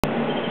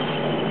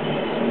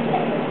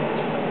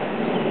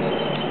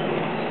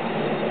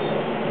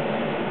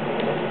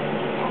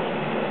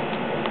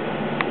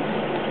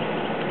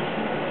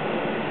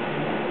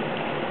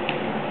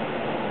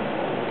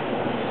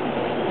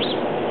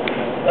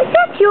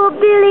your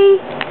Billy?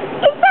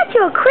 Is that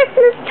your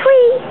Christmas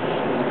tree?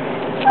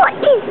 What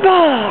is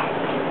that?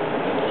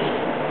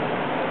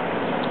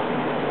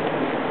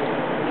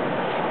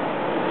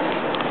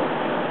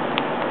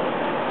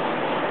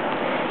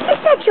 Is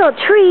that your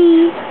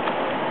tree?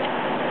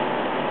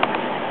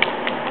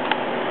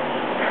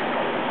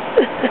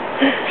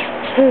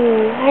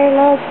 I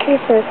love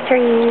Christmas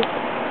trees.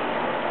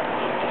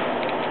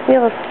 You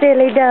little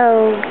silly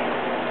dog.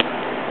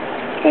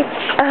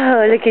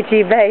 Oh, look at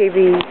you,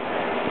 baby.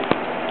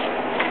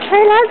 I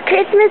love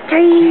Christmas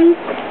trees.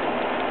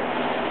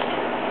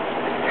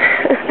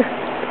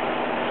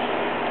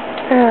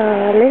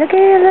 Oh, little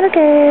girl, little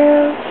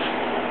girl.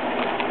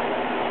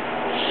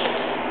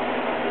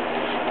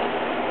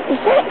 Is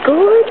that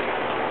good?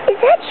 Is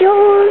that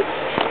yours?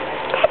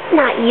 That's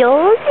not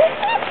yours, is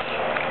it?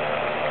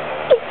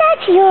 Is that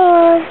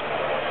yours?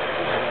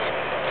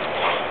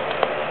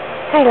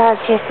 I love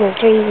Christmas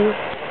trees.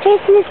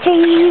 Christmas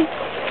trees.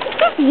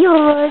 It's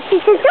yours. He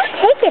says, don't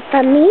take it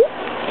from me.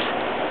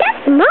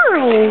 That's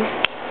mine.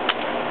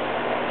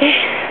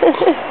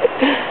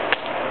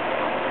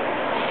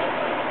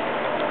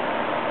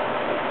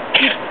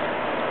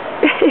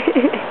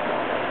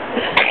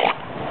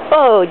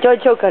 Oh,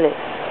 don't choke on it.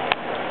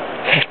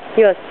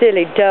 You're a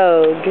silly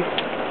dog.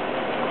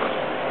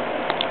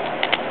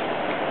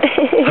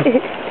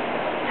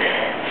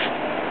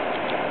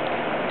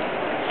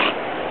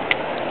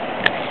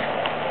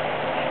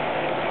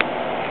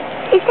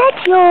 Is that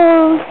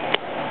yours?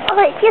 Oh,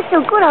 it feels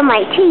so good on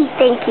my teeth.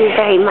 Thank you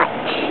very much.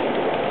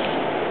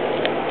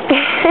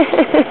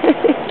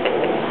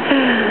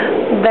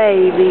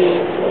 Baby.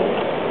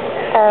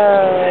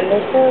 Oh,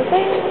 little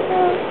girl.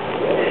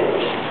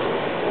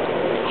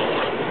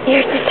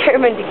 You're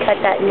determined to cut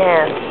that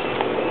nap.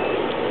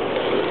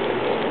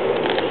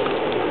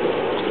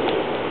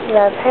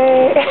 Love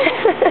her.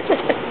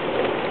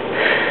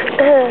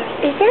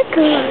 Is that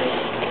good?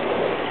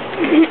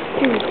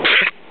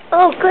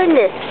 Oh,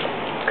 goodness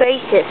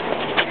gracious.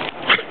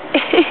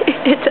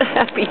 It's a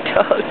happy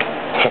dog.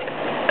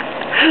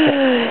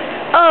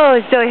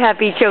 Oh, so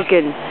happy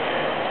choking.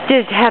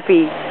 Just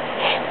happy.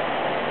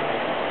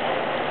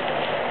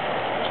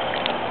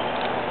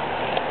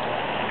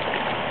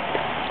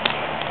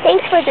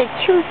 Thanks for the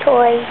chew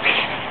toy.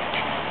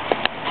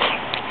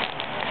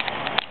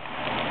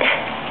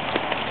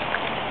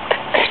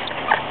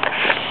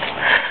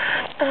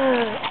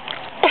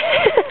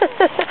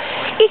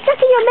 It's stuck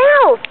in your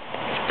mouth.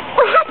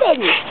 What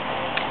happened?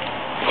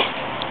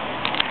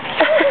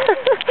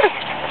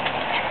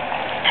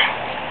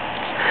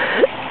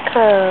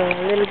 Oh,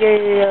 little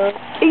girl.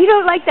 You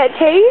don't like that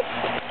taste?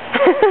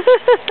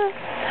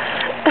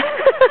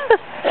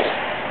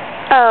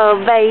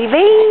 Oh,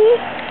 baby.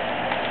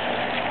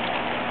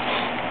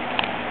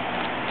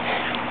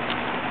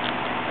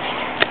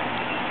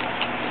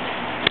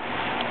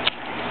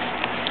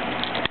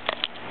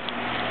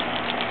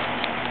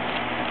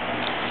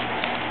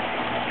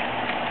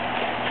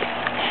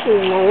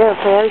 My little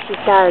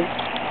ferocious dog.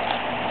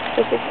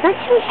 It's not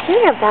so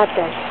sure about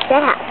the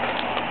sap.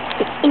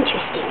 It's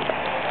interesting.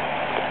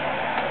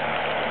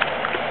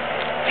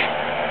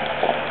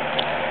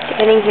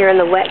 Getting here in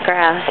the wet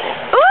grass.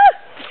 Oh!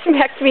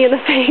 Smacked me in the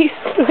face.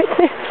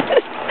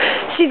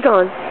 She's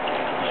gone.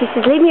 She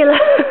says, leave me alone.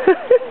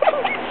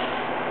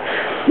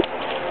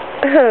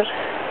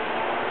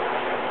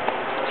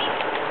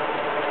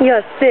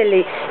 You're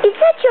silly. Is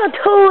that your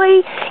toy?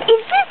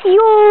 Is this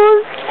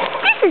yours?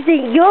 This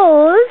isn't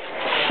yours.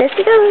 There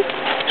she goes.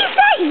 Is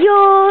that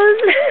yours?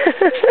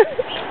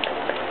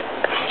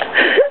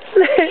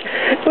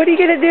 What are you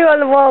going to do on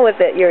the wall with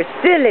it? You're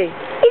silly.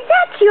 Is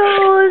that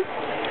yours?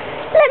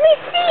 Let me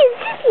see. Is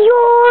this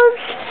yours?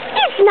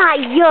 It's not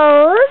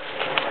yours.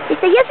 You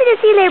say yes, it is.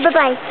 See you later.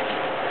 Bye-bye.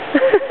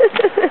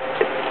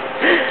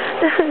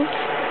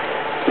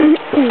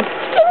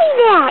 Give me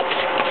that.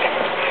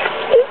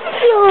 Is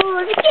this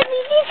yours? Give me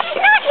this. It's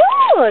not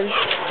yours.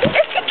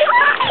 It's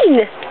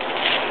mine.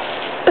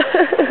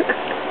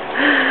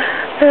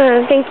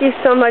 Thank you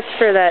so much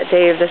for that,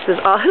 Dave. This is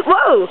awesome.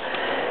 Whoa!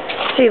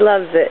 She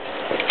loves it.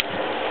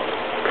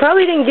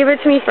 Probably didn't give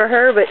it to me for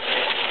her, but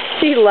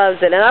she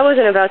loves it. And I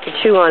wasn't about to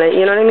chew on it,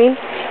 you know what I mean?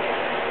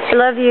 I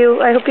love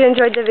you. I hope you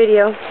enjoyed the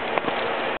video.